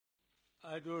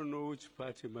I don't know which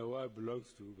party my wife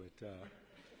belongs to, but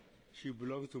she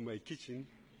belongs to my kitchen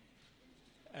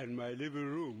and my living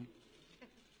room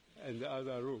and the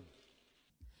other room.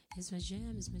 It's my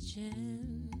jam, it's my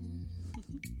jam.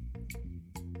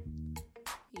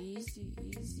 Easy,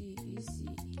 easy, easy.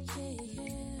 Yeah,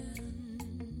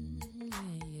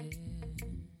 yeah.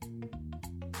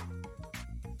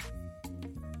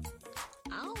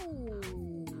 Ow.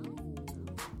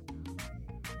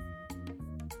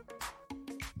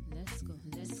 Let's go,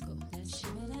 let's go, let's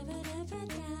go.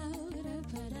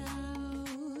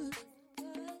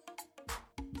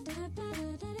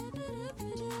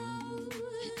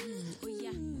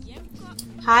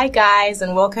 Hi guys,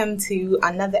 and welcome to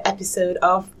another episode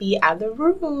of The Other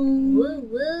Room. Woo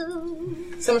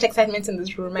woo. So much excitement in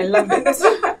this room, I love it.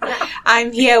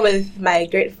 I'm here with my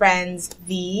great friends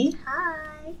V,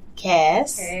 Hi.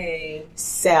 Cass, Hey.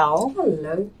 Sel,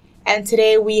 Hello. and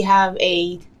today we have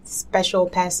a special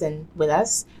person with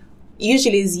us.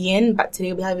 Usually it's Yin, but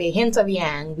today we have a hint of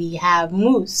Yang. We have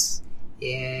Moose.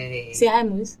 Yay. Say hi,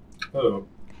 Moose. Hello.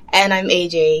 And I'm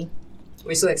AJ.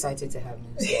 We're so excited to have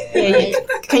news. Yeah.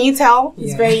 Can you tell?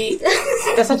 It's Yeah. very.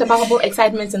 There's such a palpable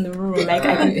excitement in the room. Like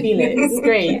I can feel it. It's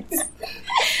great.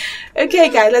 Okay,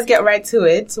 guys, let's get right to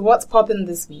it. What's popping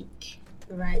this week?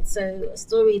 Right, so a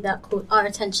story that caught our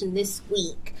attention this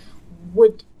week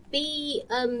would be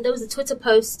there was a Twitter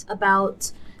post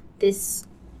about this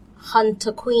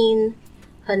hunter queen.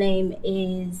 Her name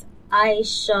is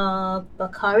Aisha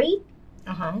Bakari.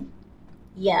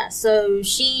 Yeah, so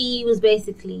she was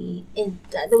basically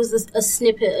there was a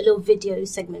snippet, a little video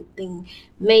segment thing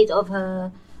made of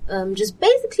her, just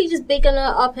bigging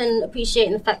her up and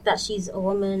appreciating the fact that she's a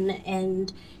woman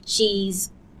and she's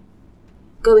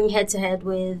going head to head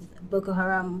with Boko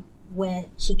Haram where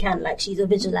she can, like she's a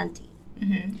vigilante.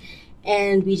 Mm-hmm.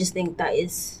 And we just think that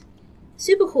is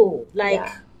super cool,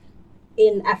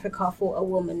 in Africa for a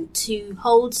woman to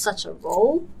hold such a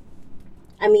role.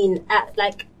 I mean,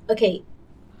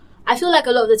 I feel like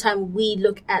a lot of the time we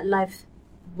look at life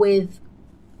with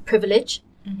privilege.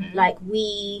 Mm-hmm. Like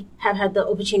we have had the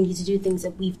opportunity to do things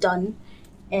that we've done.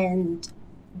 And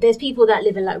there's people that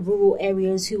live in like rural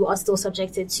areas who are still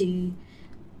subjected to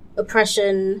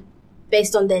oppression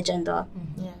based on their gender.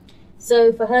 Mm-hmm. Yeah.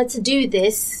 So for her to do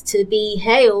this, to be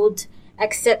hailed,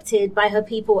 accepted by her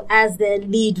people as their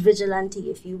lead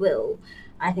vigilante, if you will,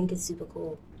 I think it's super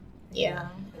cool. Yeah.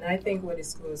 And I think what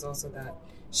is cool is also that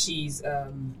she's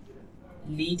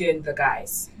leading the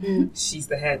guys. She's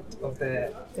the head of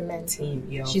the men. team.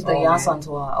 You know, She's the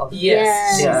Yasantua of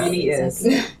Yes, she Yes, really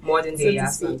exactly. is. Modern day So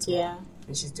to speak, Yasantua. yeah.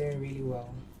 And she's doing really well.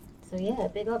 So yeah,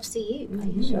 big ups to you,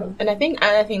 Mm-hmm. Aisha. And I think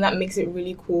another thing that makes it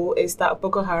really cool is that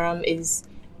Boko Haram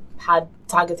had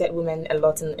targeted women a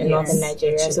lot in northern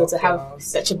Nigeria. So to have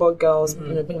the Chibok girls,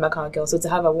 bring back our girls. So to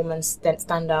have a woman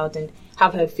stand out and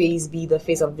have her face be the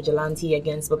face of vigilante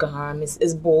against Boko Haram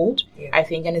is bold, I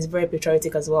think, and it's very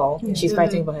patriotic as well. She's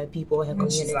fighting for her people, her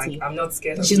community. She's like, I'm not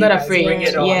scared of She's you not guys, afraid. bring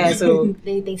it on. Yeah, so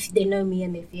They know me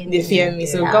and they fear me. they fear me.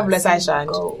 So Yeah. God bless Aisha and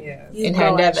Go. Yes. You in her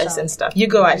go, endeavors Aisha. and stuff. You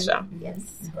go, Aisha. Yes.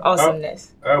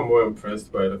 Awesomeness. I'm more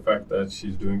impressed by the fact that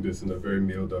she's doing this in a very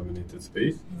male-dominated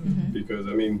space because,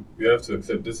 I mean, we have to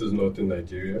accept this is not in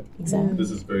Nigeria. Exactly.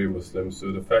 This is very Muslim.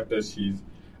 So the fact that she's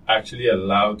actually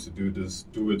allowed to do this,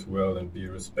 do it well, and be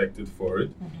respected for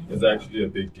it is actually a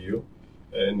big deal.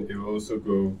 And it will also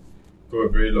go a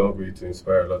very long way to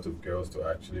inspire a lot of girls to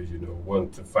actually,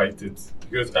 want to fight it.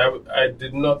 Because I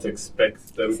did not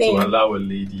expect them Same. to allow a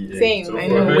lady in. Same, So I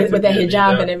for know, her with to the be a hijab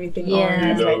leader, and everything.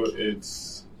 Yeah.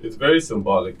 it's very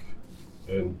symbolic,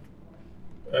 and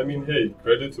I mean, hey,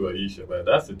 credit to Aisha, but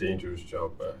that's a dangerous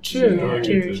job. True.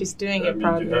 She's doing it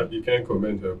proudly. You can't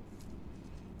commend her.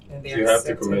 And You have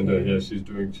to commend her. Yeah, she's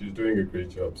doing a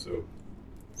great job. So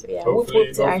yeah,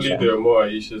 hopefully to Aisha. there are more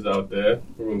Aishas out there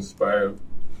who inspire,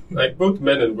 like both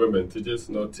men and women, to just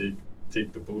not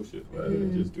take the bullshit, man,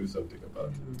 and just do something about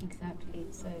it. Exactly.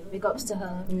 So big ups to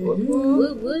her. Mm-hmm.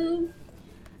 Woo woo.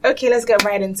 Okay, let's get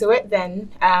right into it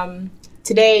then.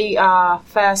 Today, our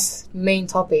first main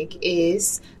topic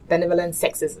is benevolent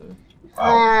sexism.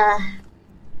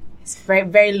 It's very,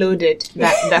 very loaded,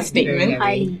 that statement.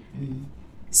 Highly.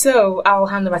 So, I'll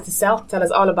hand over to Sel. Tell us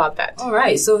all about that. All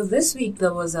right. So this week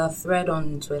there was a thread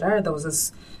on Twitter. There was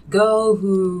this girl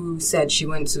who said she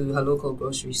went to her local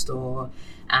grocery store,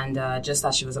 and just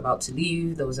as she was about to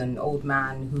leave, there was an old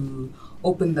man who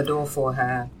opened the door for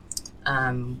her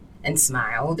and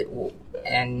smiled,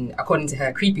 and according to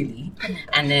her, creepily.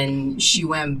 And then she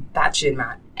went batshit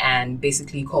mad and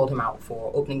basically called him out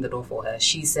for opening the door for her.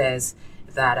 She says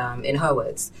that, in her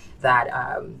words, that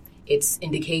it's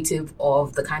indicative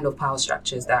of the kind of power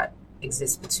structures that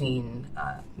exists between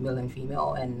male and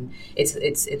female, and it's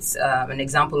an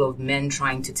example of men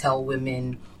trying to tell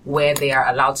women where they are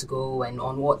allowed to go and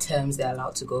on what terms they're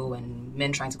allowed to go, and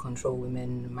men trying to control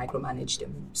women, micromanage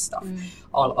them, stuff,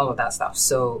 all of that stuff.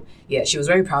 So yeah, she was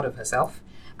very proud of herself,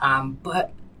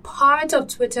 but part of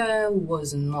Twitter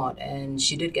was not, and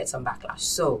she did get some backlash.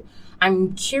 So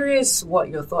I'm curious what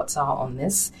your thoughts are on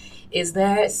this. Is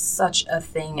there such a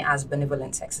thing as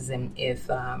benevolent sexism if,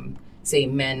 say,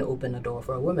 men open a door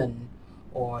for a woman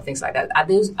or things like that?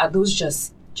 Are those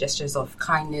just gestures of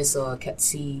kindness or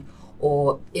courtesy,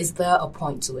 or is there a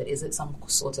point to it? Is it some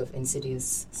sort of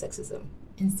insidious sexism?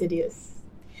 Insidious.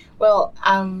 Well,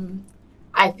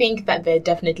 I think that there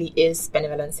definitely is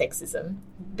benevolent sexism.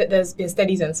 There's been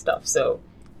studies and stuff, so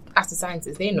as the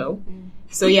scientists, they know.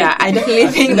 So yeah, I definitely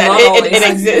think that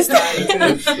it exists.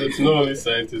 It's not only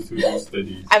scientists who do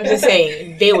studies. I'm just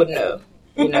saying, they would know.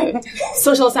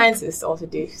 Social scientists also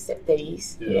do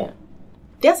studies. Yeah.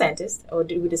 They're scientists, or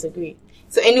do we disagree?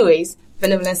 So anyways,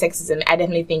 benevolent sexism, I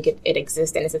definitely think it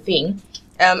exists and it's a thing.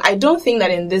 I don't think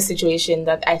that in this situation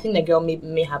that I think the girl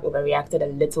may have overreacted a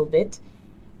little bit.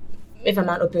 If a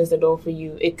man opens the door for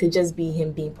you, it could just be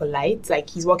him being polite. Like,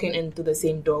 he's walking into the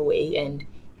same doorway and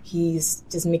he's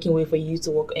just making way for you to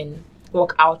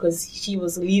walk out, because she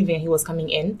was leaving and he was coming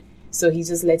in. So he's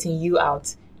just letting you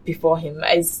out before him.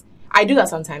 I do that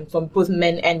sometimes from both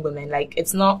men and women. Like,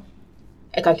 it's not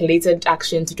a calculated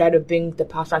action to try to bring the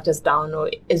power factors down,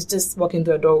 or it's just walking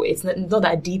through a doorway. It's not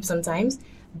that deep sometimes,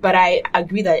 but I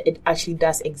agree that it actually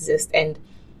does exist. And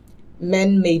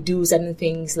men may do certain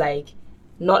things like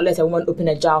not let a woman open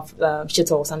a jar of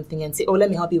shit or something and say, oh, let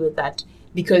me help you with that,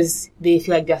 because they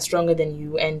feel like they're stronger than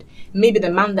you. And maybe the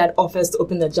man that offers to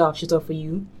open the jar of shit for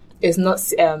you is not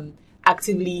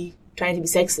actively trying to be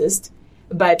sexist,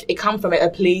 but it comes from a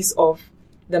place of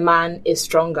the man is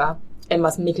stronger and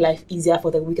must make life easier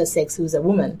for the weaker sex, who's a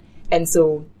woman. And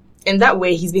so in that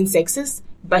way, he's been sexist,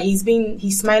 but he's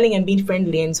smiling and being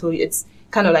friendly, and so it's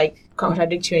kind of like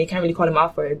contradictory. You can't really call him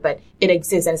out for it, but it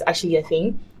exists and it's actually a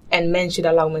thing. And men should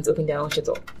allow women to open their own shit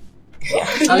up. Yeah.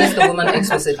 Unless the woman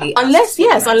explicitly unless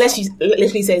she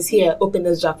literally says, here, open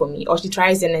this jar for me. Or she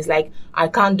tries and is like, I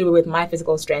can't do it with my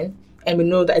physical strength. And we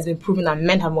know that it's been proven that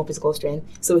men have more physical strength.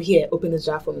 So here, open this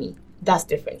jar for me. That's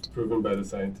different. Proven by the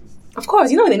scientists. Of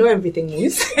course, they know everything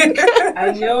is.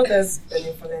 I know there's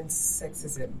benevolent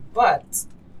sexism, but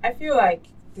I feel like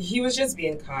he was just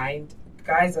being kind.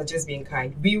 Guys are just being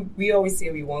kind. We always say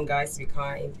we want guys to be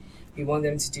kind. We want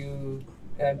them to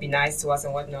be nice to us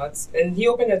and whatnot. And he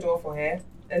opened the door for her,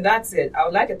 and that's it. I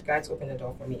would like a guy to open the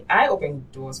door for me. I open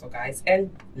doors for guys and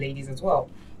ladies as well.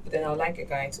 But then I would like a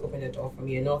guy to open the door for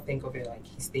me and not think of it like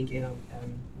he's thinking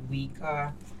I'm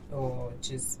weaker or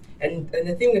just... And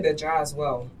the thing with the jar as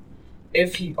well,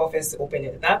 if he offers to open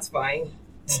it, that's fine.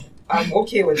 I'm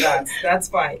okay with that. That's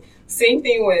fine. Same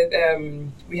thing with,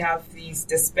 we have these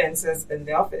dispensers in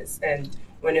the office, and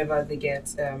whenever they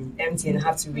get empty and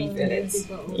have to refill it.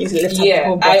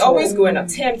 I always go and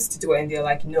attempt to do it, and they're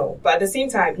like, no. But at the same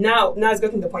time, now it's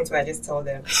gotten to the point where I just tell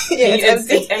them,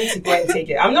 it's empty, go and take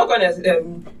it. I'm not going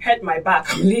to hurt my back.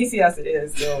 I'm lazy as it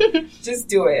is, so just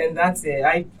do it, and that's it.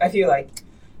 I feel like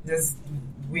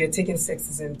we are taking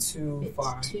sexism too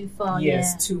far. Too far,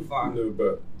 yes, too far. No,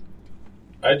 but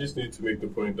I just need to make the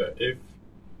point that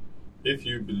if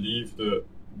you believe that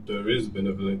there is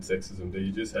benevolent sexism, then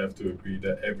you just have to agree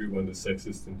that everyone is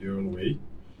sexist in their own way,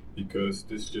 because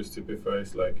this just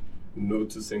typifies like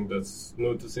noticing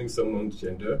someone's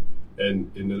gender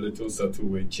and in a little subtle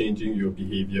way changing your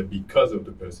behavior because of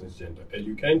the person's gender. And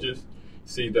you can't just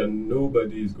say that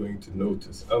nobody is going to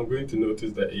notice. I'm going to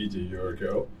notice that AJ, you're a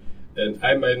girl, and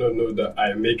I might not know that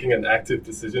I'm making an active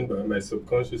decision, but I might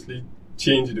subconsciously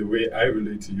change the way I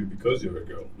relate to you because you're a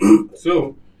girl.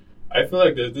 So I feel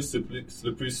like there's this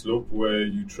slippery slope where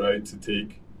you try to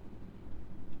take,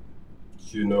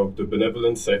 the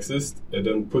benevolent sexist and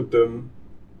then put them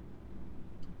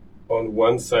on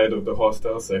one side of the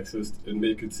hostile sexist and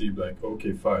make it seem like,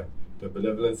 okay, fine, the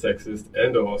benevolent sexist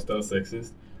and the hostile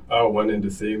sexist are one and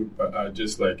the same, but are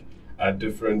just like at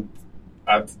different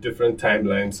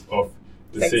timelines of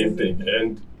the same thing.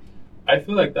 And I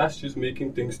feel like that's just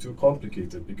making things too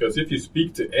complicated, because if you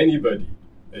speak to anybody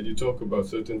and you talk about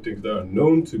certain things that are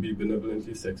known to be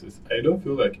benevolently sexist, I don't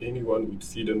feel like anyone would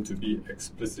see them to be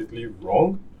explicitly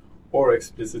wrong or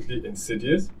explicitly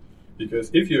insidious.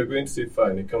 Because if you're going to say,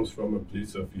 fine, it comes from a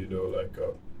place of, like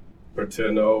a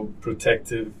paternal,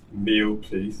 protective male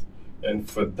place, and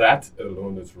for that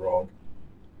alone it's wrong,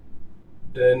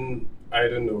 then I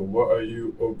don't know, what are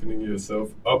you opening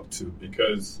yourself up to?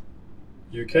 Because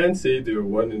you can't say they're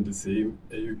one and the same,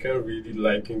 and you can't really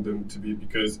liken them to be,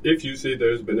 because if you say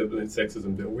there's benevolent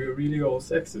sexism, then we're really all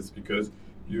sexist, because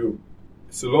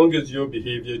so long as your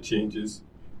behavior changes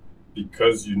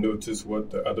because you notice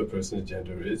what the other person's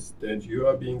gender is, then you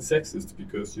are being sexist,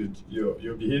 because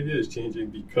your behavior is changing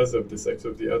because of the sex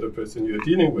of the other person you're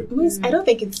dealing with. I don't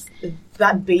think it's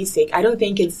that basic. I don't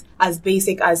think it's as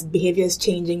basic as behaviors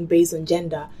changing based on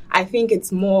gender. I think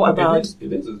it's more about...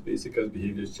 It is as basic as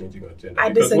behaviors changing on gender. I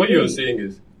Because disagree. what you're saying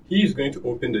is, he is going to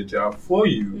open the jar for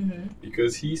you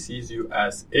because he sees you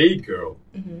as a girl,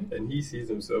 and he sees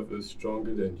himself as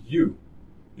stronger than you.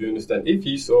 You understand? If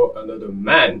he saw another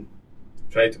man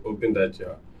try to open that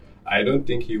jar, I don't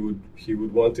think he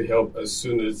would want to help as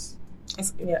soon as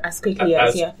as quickly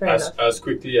as, fair enough. as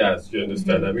quickly as, you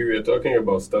understand. I mean, we are talking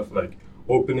about stuff like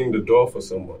opening the door for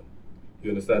someone, you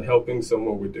understand, helping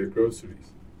someone with their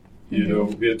groceries. You know,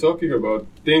 we are talking about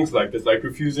things like this, like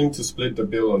refusing to split the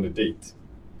bill on a date.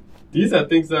 These are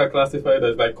things that are classified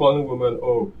as like calling women,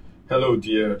 oh, hello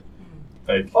dear,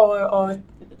 like, Or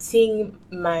seeing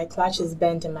my clutches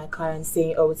bent in my car and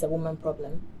saying, oh, it's a woman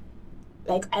problem.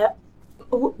 Like,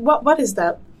 what is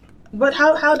that? But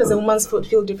how does a woman's foot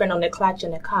feel different on the clutch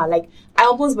in a car? Like, I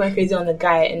almost went crazy on the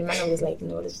guy, and man was like,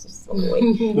 no, this is just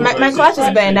okay. my clutch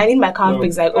is bent. I need my car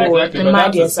fixed. Like, oh, exactly, but mind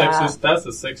that's yourself. that's a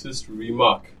sexist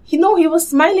remark. He was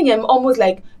smiling and almost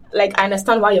like I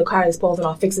understand why your car is spoiled and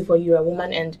I'll fix it for you. You're a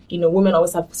woman, and women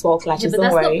always have spoiled Yeah, clutches. but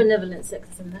Don't that's worry. not benevolent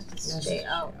sexism. That's just straight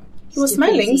out. He was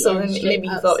smiling, so stupidity and maybe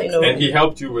he straight thought, out And he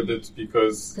helped you with it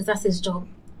because... because that's his job,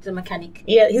 the mechanic.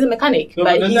 Yeah, he's a mechanic, No,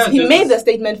 but but then he that made just- the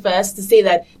statement first to say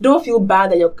that don't feel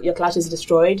bad that your clutch is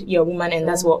destroyed. You're a woman, and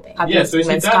that's what happens Yeah, so to you see,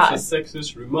 women's that's cars. a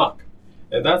sexist remark.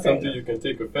 And that's Fair something enough. you can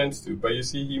take offense to. But you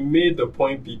see, he made the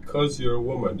point because you're a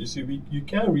woman. You see, you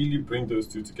can't really bring those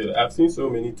two together. I've seen so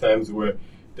many times where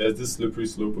there's this slippery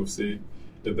slope of, say,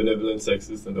 the benevolent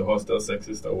sexist and the hostile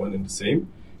sexist are one and the same.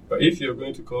 But if you're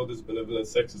going to call this benevolent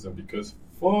sexism, because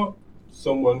for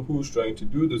someone who's trying to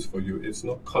do this for you, it's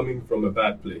not coming from a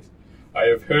bad place. I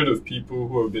have heard of people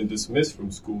who have been dismissed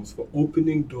from schools for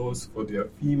opening doors for their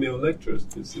female lecturers.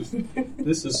 This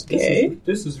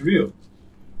is real.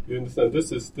 You understand?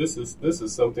 This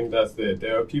is something that's there.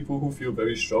 There are people who feel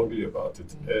very strongly about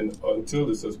it, and until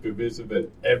it's as pervasive and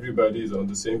everybody is on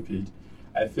the same page,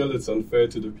 I feel it's unfair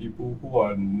to the people who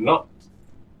are not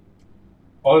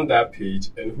on that page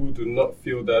and who do not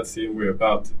feel that same way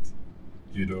about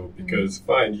it. Because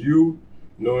fine, you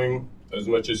knowing as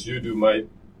much as you do might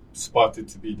spot it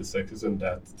to be the sexism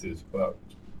that it is, but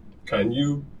can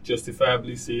you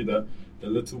justifiably say that the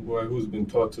little boy who's been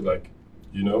taught to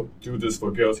do this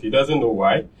for girls, he doesn't know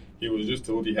why, he was just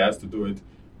told he has to do it,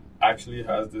 actually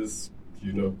has this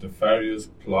nefarious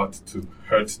plot to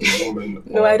hurt the woman?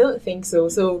 No, I don't think so.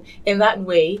 So in that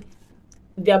way,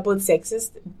 they're both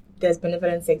sexist. There's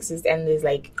benevolent sexist and there's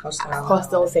like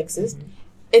hostile sexist.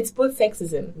 It's both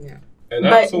sexism. Yeah. And I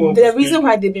But also want the to reason speak-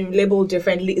 why they've been labeled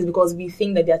differently is because we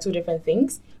think that they are two different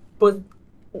things, both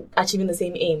achieving the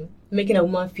same aim, making a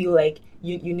woman feel like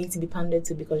you need to be pandered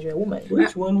to because you're a woman.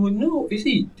 Which one would know? You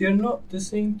see, they're not the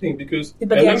same thing because. But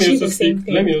they achieve the same speak.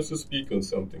 thing. Let me also speak on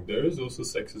something. There is also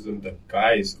sexism that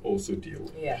guys also deal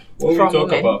with. Yeah. When From we talk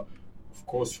women? about, of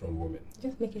course, from women.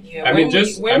 Just making sure. Yeah, I mean, when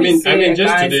just we- when we say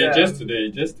just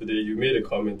guys, today, you made a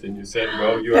comment and you said,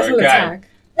 "Well, you're Personal a guy." attack.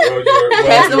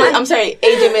 Well, I'm sorry,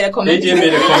 AJ made a comment. AJ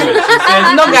made a comment. She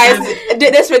said, No,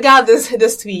 guys, disregard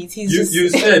this tweet. He's just... You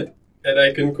said, and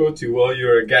I can quote you, well,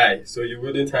 you're a guy, so you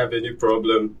wouldn't have any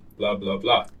problem, blah, blah,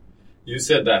 blah. You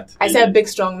said that. I said big,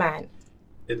 strong man.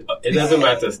 It doesn't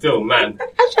matter, still, man.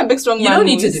 Actually, a big, strong You man. don't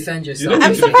need to moves. defend You yourself. don't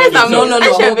I'm need to surprised defend I'm No, yourself. no,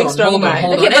 Actually, a hold big, on, strong hold on, man.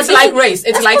 hold Okay, on. but It's this like is- race.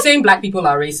 It's like saying black people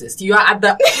are racist. You are at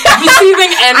the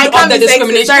receiving end I of can't the be sexist.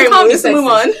 discrimination. Sorry, You can't be let's move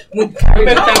on. Women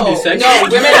can be sexist. No,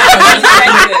 women are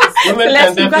sexist. Women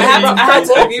Let's can go ahead. definitely I have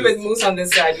to be agree with sexist. Moose on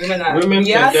this side. Women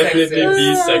we can are definitely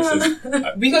sexist. be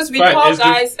sexist. Because we Fine, call it's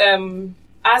guys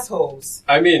assholes.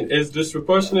 I mean, it's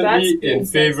disproportionately That's being in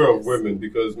favor of sexist. women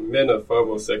because men are far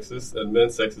more sexist and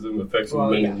men's sexism affects Well,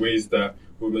 women yeah. in ways that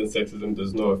women's sexism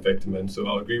does not affect men. So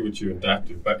I'll agree with you in that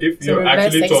too. But if So you're reverse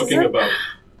actually talking sexism? about...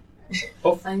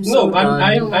 I'm so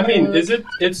done. I mean,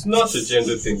 it's not a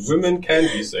gender thing. Women can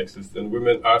be sexist and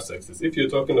women are sexist. If you're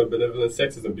talking about benevolent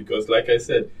sexism, because like I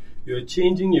said, you're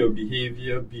changing your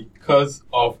behavior because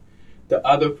of the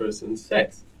other person's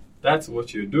sex. That's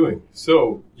what you're doing.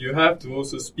 So you have to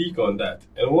also speak on that.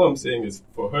 And what I'm saying is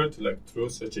for her to throw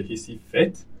such a hissy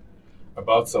fit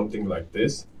about something like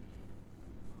this,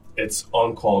 it's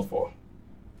uncalled for.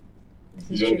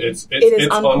 It is It's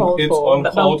uncalled for.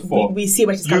 uncalled But for. we see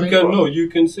where she's You coming can from. no. You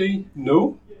can say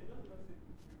no.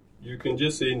 you can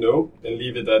just say no and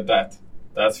leave it at that.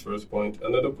 That's first point.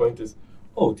 Another point is,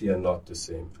 oh, they are not the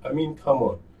same. I mean, come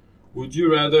on. Would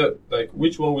you rather,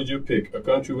 which one would you pick? A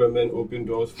country where men open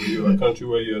doors for you, a country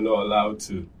where you're not allowed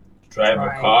to drive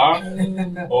a car?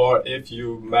 Or if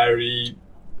you marry,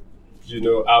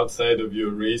 outside of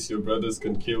your race, your brothers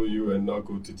can kill you and not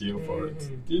go to jail for it.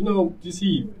 You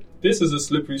see, this is a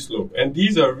slippery slope. And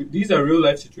these are real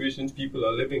life situations people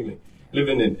are living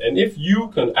in. And if you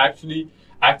can actually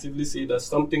actively say that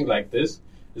something like this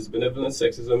is benevolent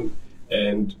sexism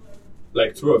and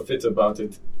throw a fit about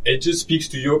it, it just speaks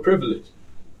to your privilege.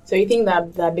 So you think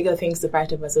that there are bigger things to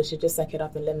fight over, so she just suck it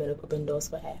up and let me open doors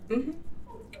for her?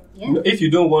 Yeah. If you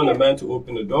don't want a man to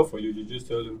open a door for you, you just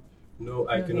tell him, no,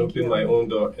 I can open my own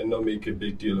door and not make a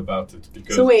big deal about it.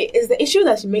 Because so wait, is the issue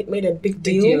that she made a big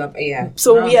deal? Yeah.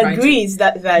 So we agree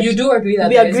that you do agree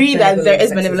that there is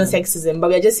benevolent sexism,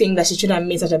 but we are just saying that she shouldn't have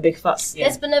made such a big fuss.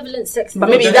 There's benevolent sexism. But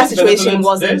maybe that situation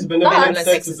wasn't. There's benevolent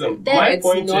sexism. My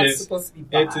point is,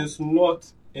 it is not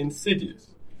insidious.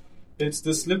 It's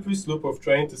the slippery slope of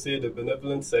trying to say the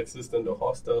benevolent sexist and the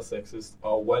hostile sexist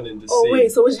are one and the same. Oh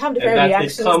wait, so we should have different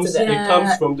reactions to that. It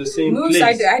comes from the same place.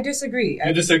 I disagree.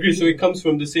 You disagree, so it comes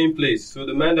from the same place. So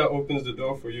the man that opens the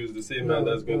door for you is the same man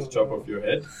that's going to chop off your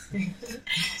head. Maybe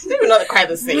not quite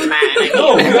the same man.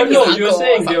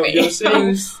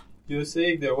 You're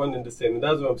saying they're one and the same, and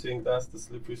that's what I'm saying. That's the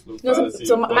slippery slope. No,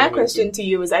 so my question to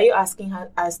you is: are you asking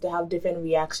us to have different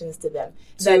reactions to them?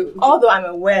 So, although I'm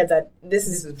aware that this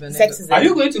is sexism, are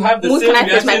you going to have the Moose, same can I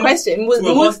finish my question? Moose,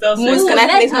 can I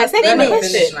finish my second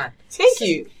question? Thank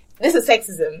you. This is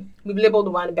sexism. We've labeled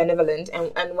one benevolent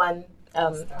and one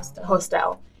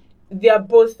hostile. They are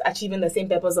both achieving the same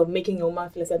purpose of making a woman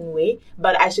feel a certain way,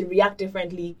 but I should react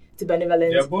differently to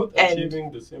benevolence. They are both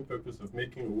achieving the same purpose of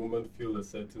making a woman feel a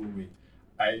certain way.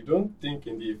 I don't think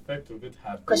in the effect of it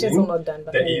happening, questions are not done,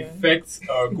 but the effects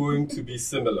are going to be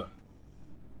similar.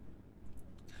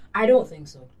 I don't think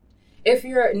so.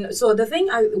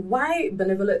 Why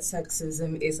benevolent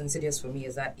sexism is insidious for me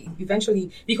is that eventually,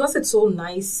 because it's so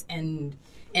nice and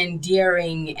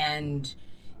endearing and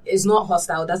is not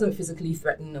hostile, doesn't physically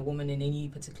threaten a woman in any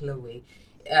particular way,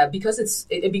 because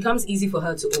it becomes easy for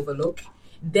her to overlook,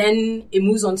 then it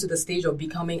moves on to the stage of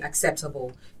becoming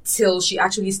acceptable till she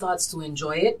actually starts to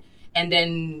enjoy it, and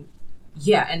then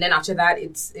after that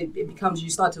it becomes, you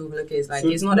start to overlook it. It's like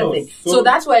it's not a thing. So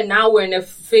that's why now we're in a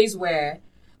phase where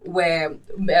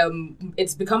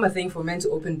it's become a thing for men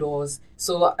to open doors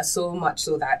so much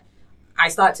so that I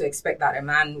start to expect that a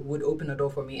man would open a door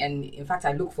for me, and in fact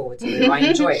I look forward to it. I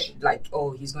enjoy it,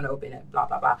 he's going to open it, blah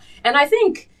blah blah. And I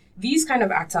think these kind of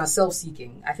acts are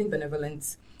self-seeking. I think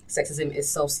benevolent sexism is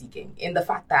self-seeking in the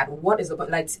fact that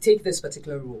take this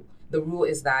particular rule. The rule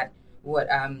is that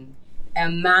ideally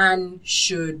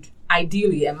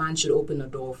a man should open a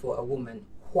door for a woman.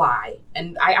 Why?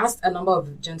 And I asked a number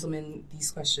of gentlemen these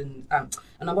questions, a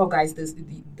number of guys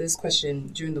this question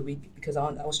during the week, because I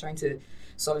was trying to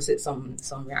solicit some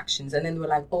reactions, and then they were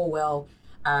like, oh well,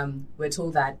 we're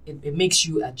told that it makes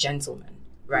you a gentleman,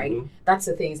 right? Mm-hmm. That's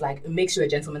the thing, is it makes you a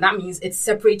gentleman. That means it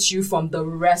separates you from the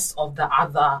rest of the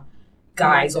other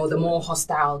guys or the more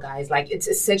hostile guys. It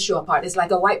sets you apart. It's like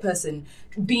a white person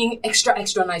being extra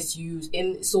nice to you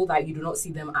so that you do not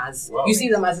see them as you see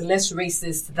them as less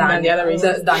racist than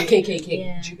KKK.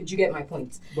 Yeah. Do you get my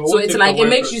point? So it's it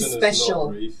makes you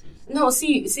special. No,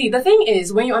 see, the thing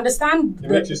is, when you understand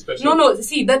that's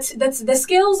the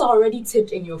scales are already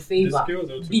tipped in your favor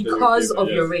because of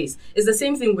your race. It's the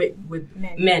same thing with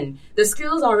men. The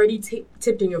scales are already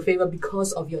tipped in your favor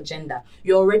because of your gender.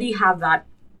 You already have that.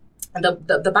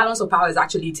 The balance of power is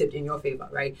actually tipped in your favor,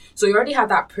 right? So you already have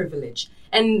that privilege,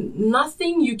 and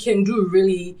nothing you can do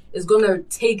really is gonna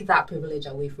take that privilege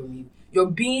away from you.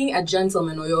 You're being a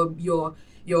gentleman, or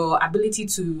your ability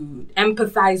to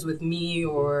empathize with me,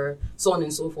 or so on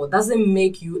and so forth, doesn't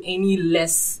make you any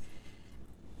less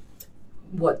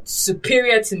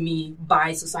superior to me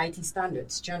by society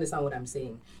standards. Do you understand what I'm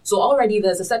saying? So already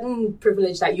there's a certain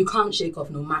privilege that you can't shake off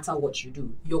no matter what you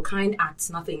do. Your kind acts,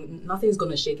 nothing's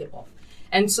going to shake it off.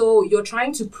 And so you're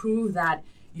trying to prove that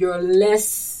you're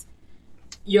less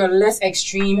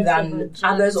extreme than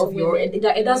others of your... It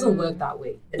doesn't work that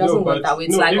way. It doesn't work that way.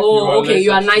 It's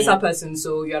you're a nicer person,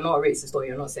 so you're not racist or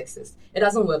you're not sexist. It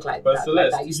doesn't work like that.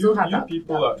 Celeste, You still have that. You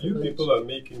people are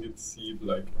making it seem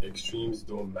like extremes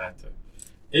don't matter.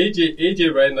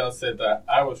 AJ right now said that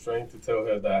I was trying to tell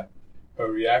her that her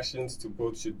reactions to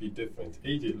both should be different.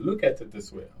 AJ, look at it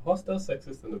this way. A hostile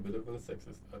sexist and a benevolent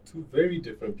sexist are two very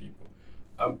different people.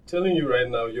 I'm telling you right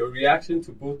now, your reaction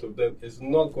to both of them is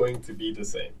not going to be the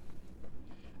same.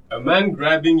 A man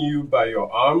grabbing you by your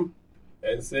arm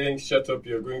and saying shut up,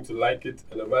 you're going to like it,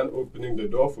 and a man opening the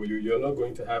door for you, you're not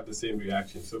going to have the same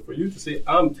reaction. So for you to say,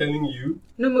 I'm telling you,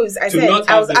 No, Moose, I to said, not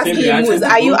I have was the same asking you, reaction Moose, to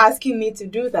are you both- asking me to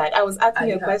do that? I was asking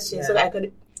you a question so that I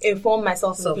could inform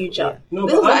myself in the future. No,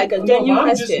 This but is like a I'm genuine I'm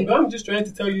question. I'm just trying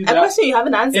to tell you A that. question you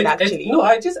haven't answered, it- actually. no,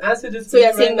 I just answered it. So you're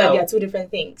right saying that now. they are two different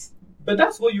things. But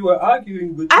that's what you were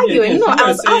arguing with. me Arguing? against. No, You I were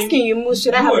was saying- asking you, Moose,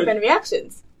 should I you have were- different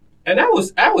reactions? And I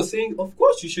was saying, of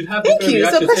course you should have Thank different you.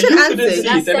 So reactions. question and you couldn't answered. see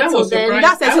That's it, and I was settled then. surprised.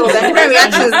 That's settled then. Different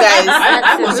reactions, guys.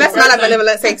 I was Let's not surprised have that-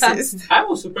 benevolent sexist. I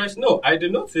was surprised. No, I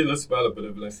did not say let's smile at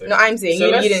benevolent sex. No, I'm saying.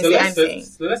 You let's- didn't say, let's I'm set- saying.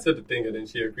 So let's set the thing, and then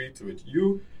she agreed to it.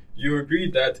 You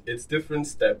agreed that it's different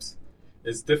steps.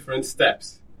 It's different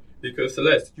steps. Because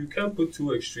Celeste, you can't put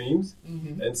two extremes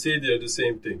and say they're the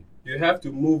same thing. You have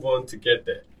to move on to get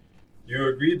there. You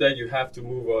agree that you have to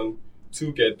move on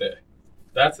to get there.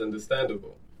 That's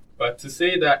understandable. But to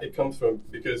say that it comes from,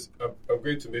 because I'm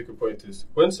going to make a point is,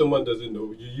 when someone doesn't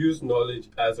know, you use knowledge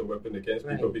as a weapon against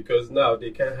people because now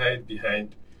they can't hide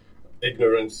behind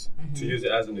ignorance to use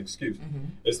it as an excuse.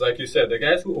 It's like you said, the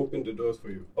guys who opened the doors for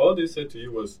you, all they said to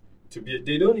you was,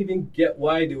 they don't even get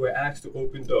why they were asked to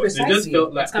open doors. They just Precisely.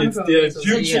 felt like It's coming it's from a their place of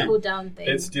duty. Trickle down thing.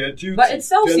 It's their duty. But it's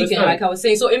Do you self-seeking, understand? like I was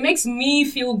saying. So it makes me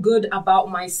feel good about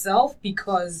myself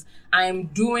because I'm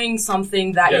doing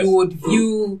something that Yes. you would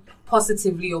view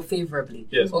positively or favorably.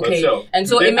 Yes, Okay. myself. And Do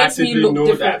so they it makes me actively look know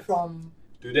different that? from.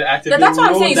 Do they actively Yeah, that's what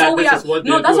I'm know saying. that So we this are, is what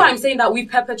no, they're that's what doing? I'm saying, that we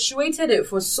perpetuated it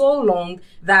for so long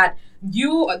that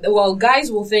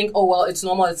guys will think, oh well, it's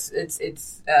normal,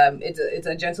 it's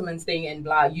a gentleman's thing and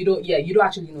blah. You don't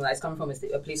actually know that it's coming from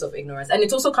a place of ignorance, and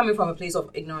it's also coming from a place of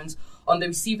ignorance on the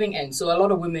receiving end. So a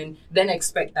lot of women then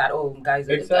expect that, oh, guys,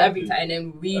 Exactly. every time, and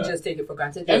then we just take it for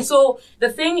granted. Yes. And so the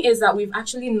thing is that we've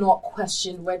actually not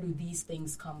questioned where do these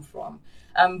things come from.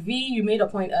 V, you made a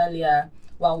point earlier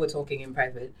while we're talking in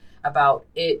private about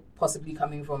it possibly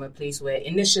coming from a place where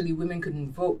initially women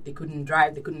couldn't vote, they couldn't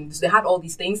drive, they had all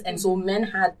these things, and so men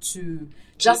had to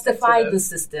justify the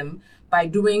system by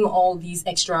doing all these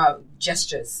extra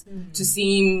gestures to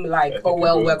seem like, I think oh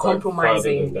well, it we're goes back farther than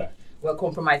compromising. that. We're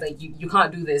compromising. Like you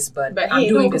can't do this, but But I'm hey,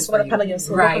 doing don't this go for for the you. pedal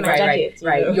yourself. Right, Look at my right, jacket, you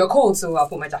right. know? You're cold, so I'll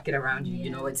put my jacket around you.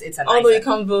 You know, it's a nice. Although you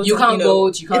can't vote, you can't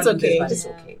vote, you can't it's do okay. this, but Just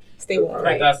it's okay. stay warm.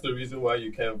 Right. And that's the reason why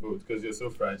you can't vote, because you're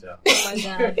so fragile. Oh my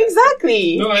God.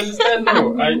 Exactly. No, I understand.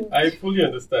 No, I fully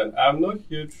understand. I'm not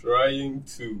here trying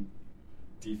to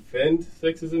defend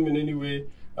sexism in any way.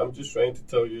 I'm just trying to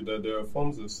tell you that there are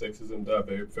forms of sexism that are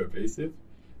very pervasive,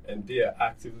 and they are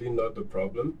actively not the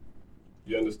problem.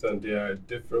 You understand? There are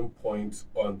different points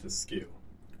on the scale.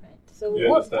 Right. So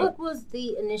You understand? what was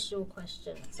the initial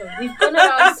question? So we've gone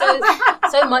around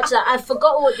so much that I've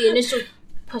forgotten what the initial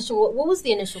question was. What was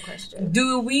the initial question?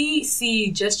 Do we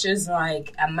see gestures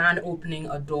like a man opening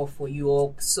a door for you,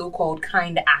 or so-called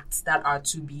kind acts that are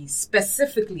to be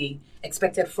specifically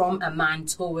expected from a man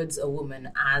towards a woman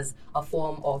as a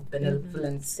form of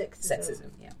benevolent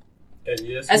sexism? Yeah. And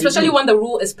yes, we Especially do. when the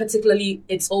rule is particularly,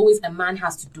 it's always a man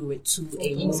has to do it to a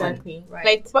woman. Exactly. Right.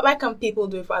 Like, but why can't people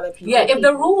do it for other people? Yeah, if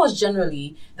the rule was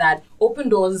generally that open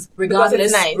doors,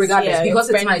 regardless, nice, yeah, because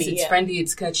it's it's nice, friendly, it's yeah. friendly,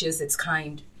 it's courteous, it's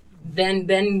kind,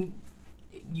 then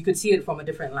you could see it from a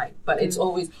different light. But it's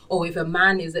always, if a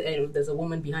man is, there's a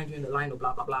woman behind you in the line, or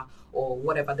blah blah blah, or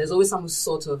whatever. There's always some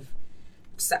sort of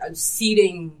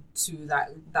ceding to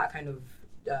that kind of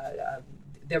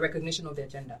their recognition of their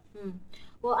gender.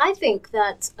 Well, I think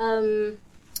that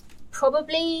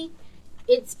probably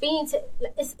it seems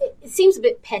a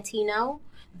bit petty now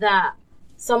that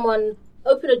someone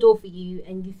opened a door for you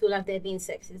and you feel like they're being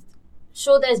sexist.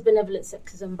 Sure, there's benevolent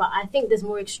sexism, but I think there's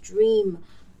more extreme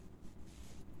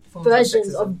Forms of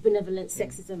versions sexism. of benevolent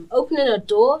sexism. Opening a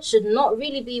door should not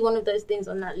really be one of those things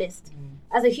on that list.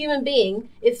 As a human being,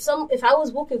 if I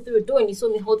was walking through a door and you saw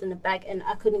me holding a bag and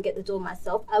I couldn't get the door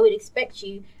myself, I would expect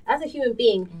you, as a human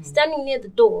being, standing near the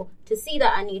door, to see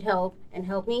that I need help and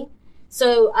help me.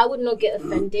 So I would not get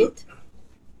offended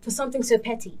for something so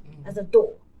petty as a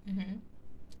door.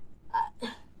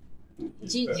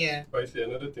 Yeah. But see,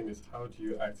 another thing is, how do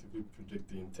you actively predict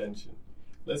the intention?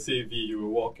 Let's say, V, you were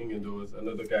walking and there was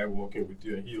another guy walking with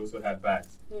you and he also had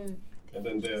bags. And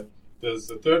then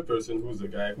there's a third person who's a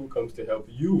guy who comes to help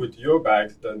you with your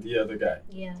bags than the other guy.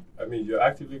 Yeah, I mean, you're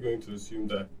actively going to assume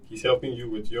that he's helping you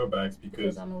with your bags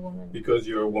because I'm a woman. because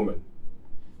you're a woman.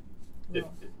 Yeah.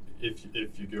 If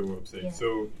you get what I'm saying. Yeah.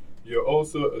 So you're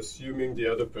also assuming the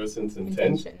other person's intent.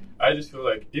 Intention. I just feel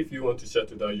like if you want to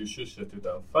shut it down, you should shut it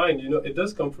down. Fine, it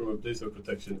does come from a place of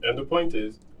protection. And the point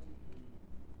is,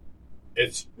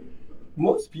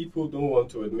 most people don't want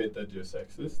to admit that you're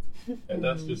sexist, and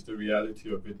that's just the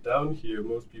reality of it. Down here,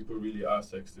 most people really are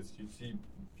sexist. You see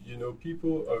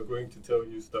people are going to tell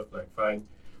you stuff like, fine,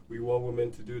 we want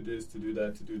women to do this, to do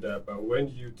that, to do that. But when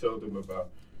you tell them about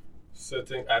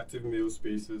certain active male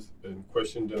spaces and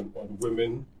question them on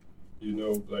women,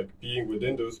 like being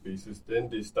within those spaces, then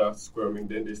they start squirming,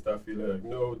 then they start feeling like,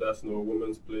 no, that's no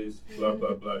woman's place, blah,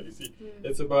 blah, blah. You see,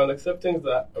 it's about accepting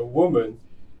that a woman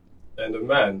and a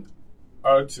man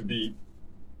are to be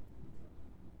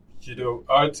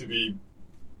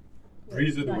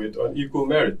reasoned with on equal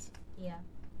merit. Yeah.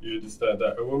 You understand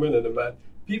that? A woman and a man,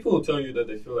 people will tell you that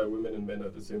they feel like women and men are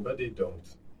the same, but they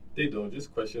don't. They don't.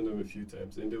 Just question them a few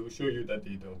times and they will show you that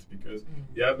they don't, because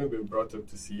you haven't been brought up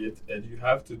to see it, and you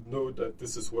have to know that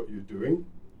this is what you're doing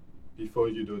before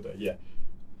you know that, yeah,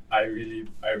 I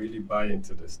really buy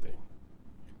into this thing.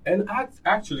 And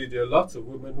actually, there are lots of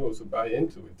women who also buy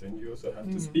into it, and you also have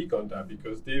to speak on that,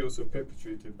 because they also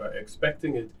perpetuate it by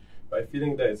expecting it, by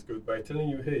feeling that it's good, by telling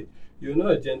you, hey, you're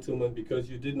not a gentleman because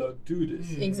you did not do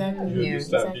this. Exactly. You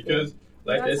understand? Exactly. Because,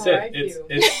 like That's I said, how I feel.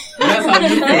 it's that's how you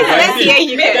feel, right? Yeah,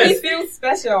 you Make know. me feel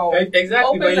special. Exactly,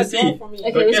 Open but you the see, door for me.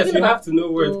 Okay, but we're yes, speaking you have about to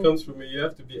know where it door. comes from, and you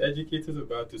have to be educated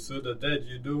about it, so that then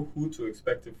you know who to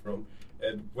expect it from.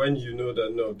 And when you know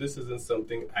that, no, this isn't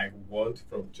something I want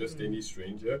from just any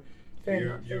stranger,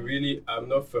 you really, I'm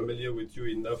not familiar with you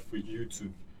enough for you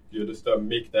to, you understand,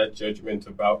 make that judgment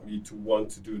about me to want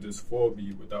to do this for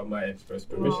me without my express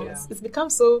permission. Yeah. It's become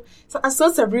so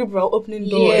cerebral, opening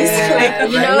doors. Yeah.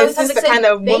 This is the kind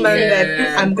of woman that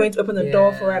Yeah. I'm going to open the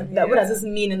door for. What does this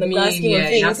mean in the grand scheme of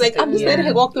things? you have It's like, to I'm just think, letting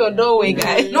her walk through a doorway,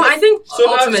 guys. No, I think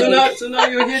ultimately. So now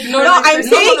you're here. No, I'm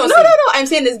saying I'm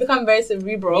saying it's become very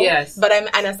cerebral. Yes. But I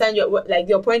understand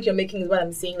your point you're making is what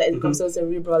I'm saying. Like it's become so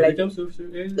cerebral. Like is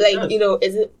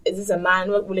this a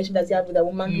man? What relation does he have with a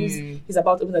woman who's he's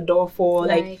about to open the door for?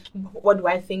 Like, what do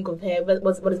I think of her?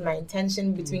 What is my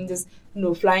intention between just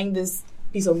flying this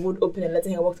piece of wood open and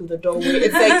letting her walk through the doorway?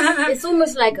 It's like It's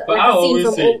almost like But a I scene always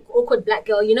from say- Awkward Black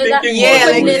Girl. You know that Thinking more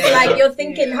awkwardness, is like better. you're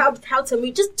thinking how to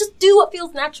move. Just do what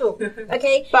feels natural.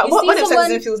 Okay. but You what see if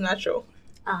someone- sexism feels natural?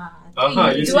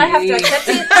 You Do see. I have to accept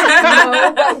it?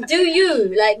 No. But do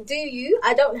you? Like, do you?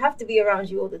 I don't have to be around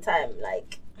you all the time.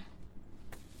 Like,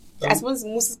 I suppose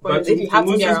Moose's point But is if you have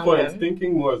to be Moses' around point, them.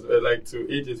 thinking more is, like to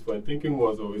AJ's point, thinking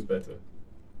more is always better.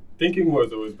 Thinking more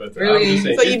is always better. Really? I'm just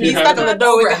saying, So if you'd you be have stuck on the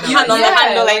door with your hand on the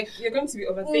handle, like you're going to be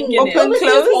overthinking open, it.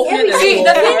 close. Open See, it.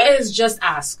 the thing is, just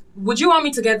ask. Would you want me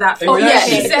to get that? Oh, yeah,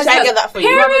 Exactly. She says should I that. get that for you?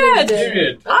 Period.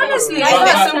 Period. Honestly, Okay. it's But-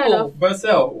 that but- simple. But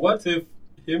Sel, what if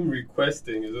him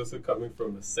requesting is also coming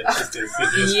from a sexist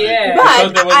insidious way? Yeah.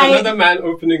 Because there was But another man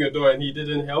opening a door and he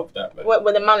didn't help that man.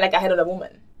 with a man like ahead of the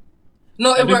woman.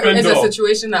 No, A different it's a door.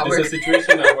 situation that It's a works.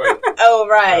 situation at work. Oh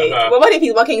right. Uh-huh. Well, what if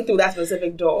he's walking through that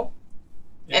specific door?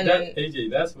 And And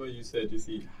AJ, that's what you said. You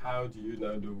see, how do you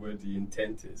now know where the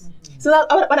intent is? So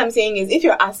what I'm saying is, if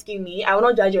you're asking me, I will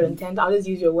not judge your intent. I'll just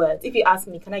use your words. If you ask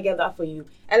me, can I get that for you?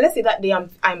 And let's say that day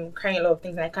I'm crying a lot of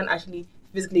things and I can't actually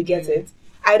physically get it.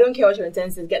 I don't care what your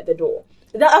intent is. Get the door.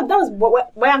 That was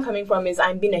where I'm coming from. Is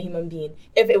I'm being a human being.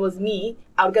 If it was me,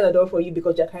 I would get the door for you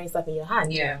because you're carrying stuff in your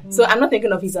hand. Yeah. So I'm not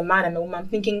thinking of he's a man, I'm a woman. I'm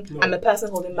thinking No. I'm a person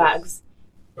holding bags.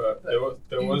 But there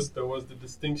was the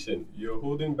distinction. You're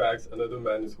holding bags. Another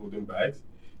man is holding bags.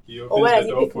 He opens why has the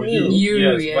he door picked for me? you.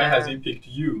 Yes. Yeah. Why has he picked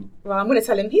you? Well, I'm going to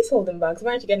tell him he's holding bags.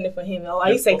 Why aren't you getting it for him? Or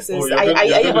are you Yeah, sexist? oh, you're Are gonna-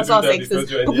 you you're gonna also do that because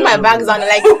sexist? you're in Put the my other bags room. on.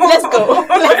 Like, let's go.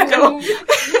 Let's go.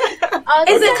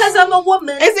 is it because I'm a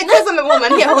woman? Is it because I'm a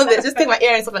woman? Here, hold it. Just take my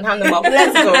earrings off and hand them off.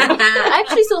 Let's go. I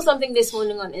actually saw something this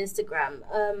morning on Instagram.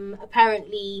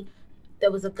 Apparently,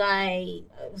 there was a guy.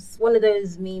 It was one of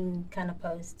those meme kind of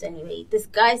posts. Anyway, this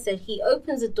guy said he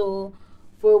opens a door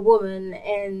for a woman,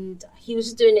 and he was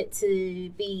just doing it to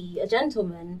be a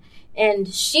gentleman. And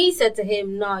she said to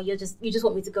him, "No, you just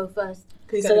want me to go first,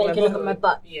 so that you can look at my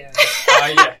butt." Yeah.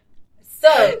 Yeah. So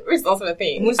Which is also a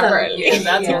thing. Musa, apparently. Yeah,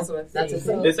 that's Yeah. also a thing. That's a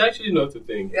thing. It's actually not a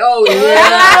thing. Oh yeah.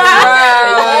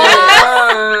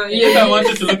 If I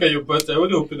wanted to look at your butt, I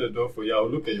would open the door for you. I'll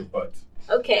look at your butt.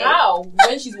 okay, How?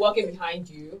 When she's walking behind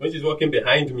you. When she's walking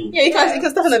behind me, Yeah, you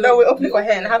can step on the door, we open it for her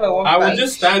and have a walk I would back.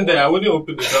 just stand there. I wouldn't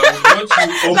open the door. I would watch you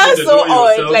open That's the so door odd.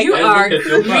 yourself Like, You and are look at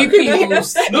your butt. creepy.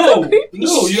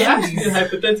 No, you asked me a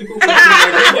hypothetical question. And I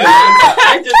gave you an answer. I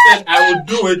just said I would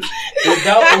do it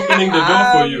without opening the door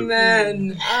for you.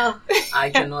 Man, I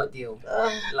cannot deal.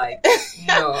 Like,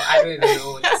 no, I don't even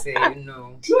know what to say.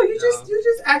 No. No, you just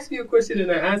asked me a question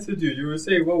and I answered you. You were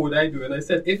saying, "What would I do?" And I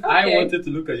said, "If I Okay. wanted to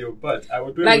look at your butt, I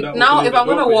would do it Like without now, opening if the I'm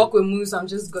door gonna for you." walk with Moose,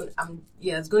 it's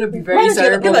gonna be Why very don't you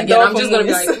cerebral get a again. door I'm for just gonna be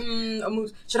Moose? like, a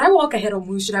Moose. Should I walk ahead of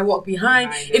Moose? Should I walk behind?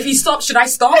 Behind If him. he stops, should I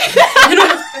stop? You know?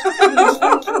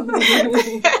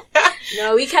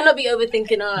 No, we cannot be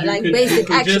overthinking our basic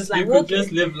actions. You could walking.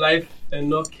 just live life and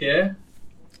not care.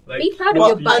 Like, Be proud of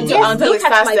your butt. Until Yes, it look at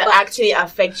starts my to butt. actually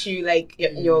affect you, like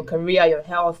your career, your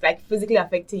health, like physically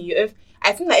affecting you. If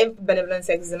I think that if benevolent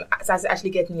sexism starts to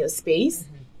actually get in your space,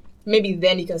 maybe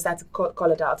then you can start to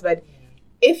call it out. But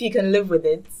if you can live with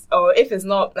it, or if it's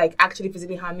not like actually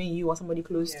physically harming you or somebody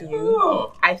close to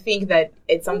you, I think that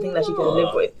it's something that you can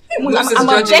live with. Moose is I'm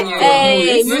judging you. objective.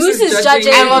 Hey, Moose is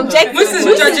judging. I'm objective. Moose is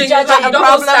Moose judging. got a Double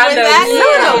problem with standards.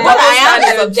 that. No, what I am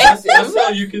is That's objective. how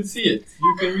you can see it.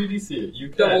 You can really see it. You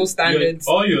can. Double standards.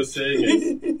 All you're saying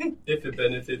is, if it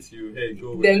benefits you, hey,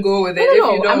 go with Then it. go with it. No,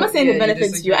 If you don't, I'm not saying it you benefits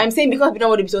you. disagree. I'm saying because we don't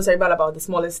want to be so cerebral about the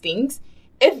smallest things.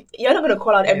 If you're not going to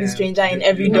call out every stranger in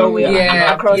every doorway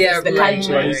across the But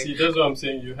country. you see, that's what I'm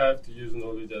saying. You have to use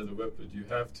knowledge as a weapon. You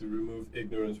have to remove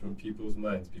ignorance from people's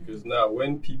minds. Because now,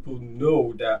 when people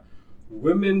know that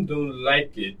women don't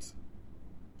like it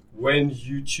when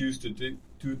you choose to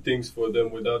do things for them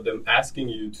without them asking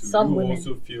you to, Some you women.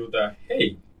 also feel that,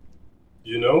 hey,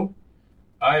 you know,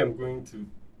 I am going to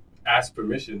ask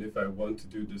permission if I want to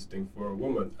do this thing for a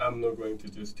woman. I'm not going to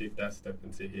just take that step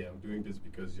and say, hey, I'm doing this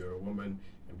because you're a woman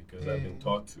and because I've been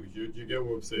taught to. You get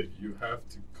what I'm saying? You have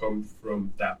to come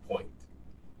from that point.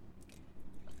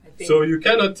 So you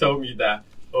cannot tell me that,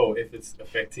 oh, if it's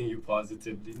affecting you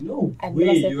positively. No I way,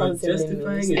 never said you're positively,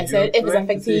 justifying Moose. it. I said You're if it's trying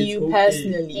to affecting say you it's okay.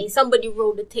 personally. Hey, somebody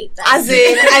roll the tape. As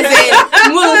in,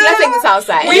 Moose, let's take this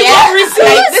outside. We want receipts.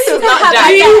 Like, this is not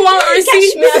done. We want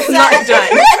receipts. This is not done.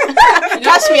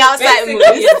 Catch me outside, Basically,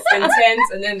 Moose. it's intent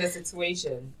and then the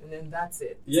situation, and then that's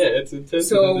it. Yeah, it's intense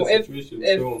So in the if- situation.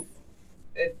 if- so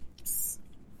It's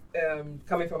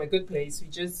coming from a good place. We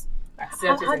just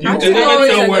accept How it. do you you can know never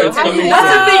it's tell where it's how do coming you from.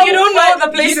 That's the thing, you don't know But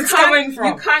the place you it's can't- coming from.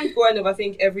 You can't go and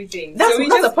overthink everything. That's we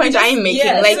the just- point we just- I'm making.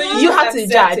 yeah, like, so you have to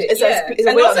accept judge. it, It's yeah. a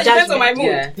And way also of it depends on my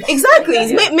judgment. mood. Yeah.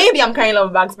 Exactly. Maybe I'm carrying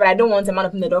love bags, but I don't want a man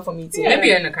open the door for me to. Maybe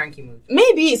you're in a cranky mood.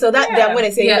 Maybe. So that then I'm going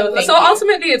to say no. Thank So you.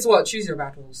 ultimately, it's what? Choose your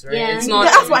battles, right? Yeah. It's not.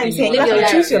 That's what I'm everything saying. you You Live have want.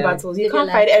 to your choose your Yeah. battles. You Live can't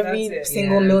your fight life. every That's it.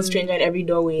 single Yeah. male stranger in every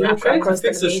doorway we're trying to across the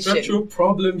fix a nation. structural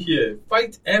problem here.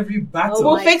 Fight every battle. Oh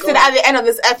We'll my fix it God. at the end of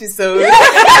this episode.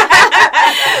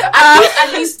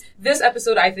 At least this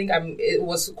episode, I think it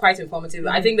was quite informative.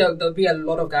 I think there'll be a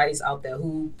lot of guys out there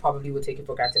who probably would take it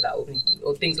for granted that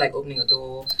things like opening a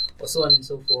door or so on and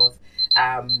so forth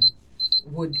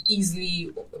would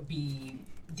easily be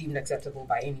deemed acceptable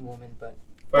by any woman. But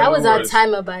That was Final our words.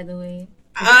 timer, by the way.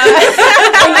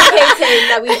 Indicating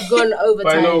that we've gone over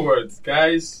Final time. words.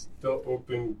 Guys, don't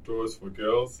open doors for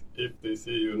girls. If they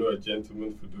say you're not a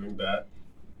gentleman for doing that,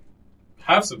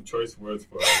 have some choice words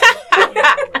for us.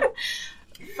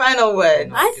 Final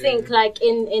word. I think, like,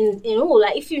 in all,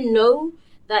 like, if you know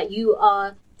that you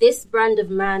are this brand of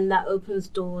man that opens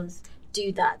doors,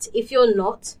 do that. If you're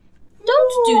not,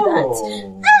 don't do that.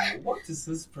 Oh, what is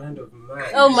this brand of man?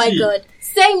 Oh my See, God.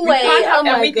 Same We way. can't have Oh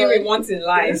my everything we God. want in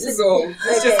life. So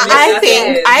let's just I make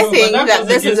think that No, but that that goes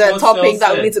this is against a what topic Shel that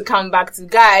we said. need to come back to.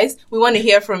 Guys, we want to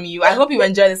hear from you. I hope you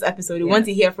enjoyed this episode. We want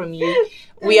to hear from you.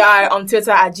 We are on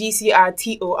Twitter at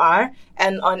GCRTOR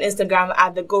and on Instagram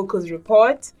at the Gold Coast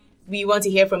Report. We want to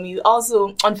hear from you. Also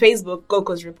on Facebook, Gold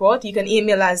Coast Report. You can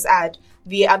email us at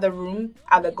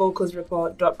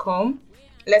theotherroom@thegoldcoastreport.com.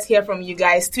 Let's hear from you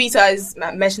guys. Tweet us,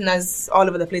 mention us all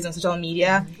over the place on social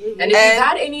media. And if you've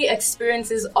had any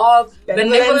experiences of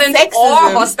Benevolent benevolent or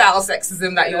sexism. hostile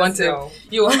sexism that you want to know.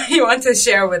 you want to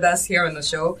share with us here on the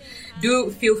show, do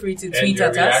feel free to tweet your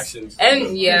at us. reactions.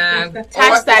 And yeah,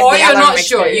 Hashtag or the you're not alarm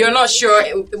sure. experience. You're not sure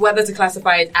whether to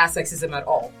classify it as sexism at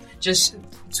all. Just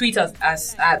tweet us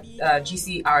at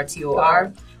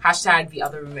GCRTOR hashtag the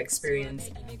other room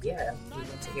experience. And yeah, we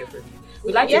want to hear from you.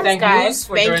 We'd like to Yes, thank guys. Moose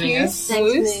for Thank joining you. us.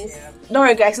 Thanks, Moose. Moose. Don't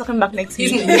worry, guys. He'll come back next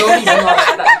He's week.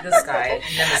 not this guy.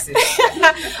 Nemesis.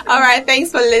 All right. Thanks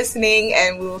for listening,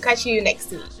 and we will catch you next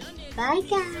week. Bye,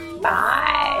 guys.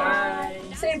 Bye.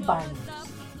 Say bye.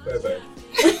 Bye-bye.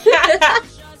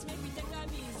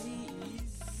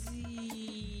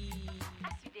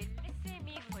 As you dey listen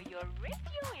me for your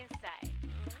radio inside,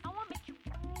 I want make you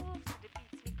move to the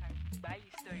beat, make I buy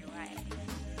you story right.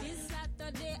 This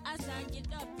Saturday, as I get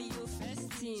up, be your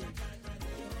first team.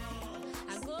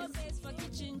 I go base for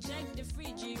kitchen, check the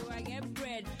fridge, you I get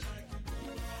bread.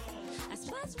 I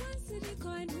spot one city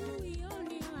coin, who we own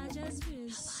you, I just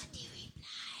wish.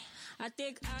 I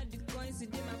take out the coins in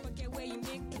my pocket where you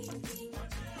make it.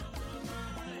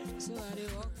 So I dey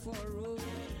walk for a road,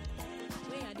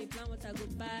 where I dey plan what I go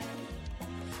buy.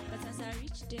 But as I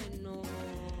reach there, no, I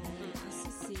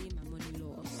see say my money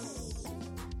lost.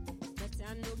 But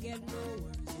I no get no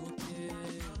worries.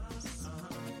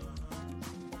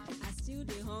 I still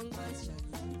the hunger strike.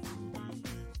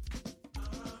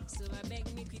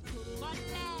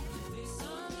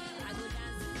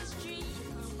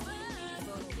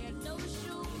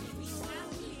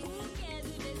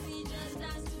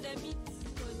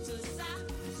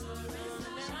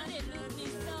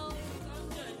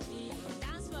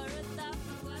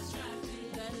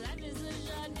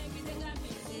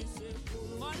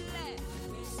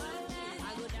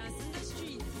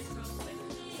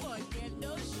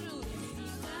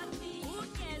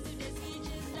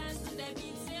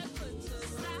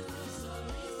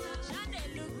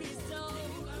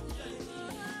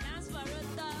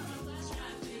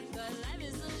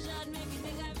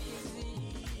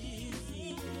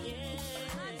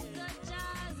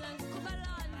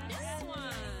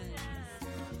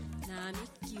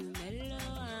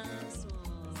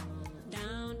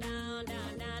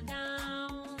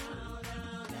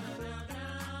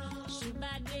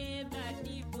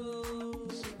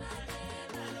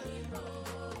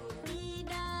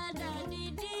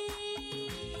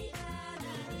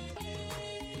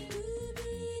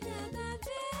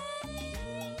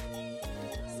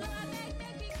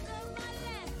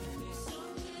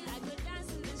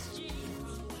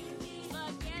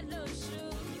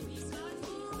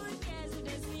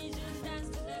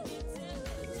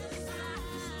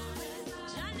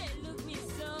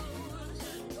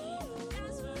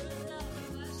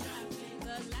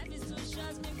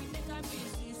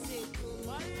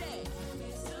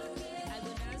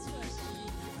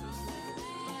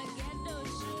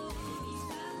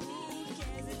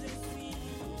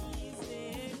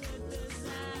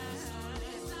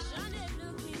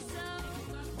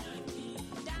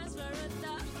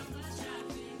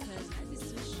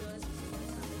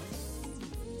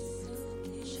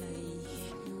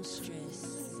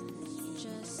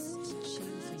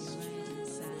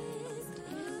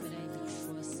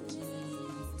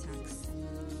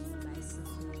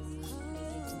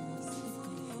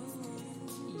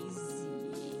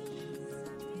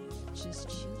 Just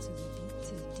chill to the beat,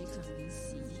 till the dick and we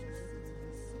see.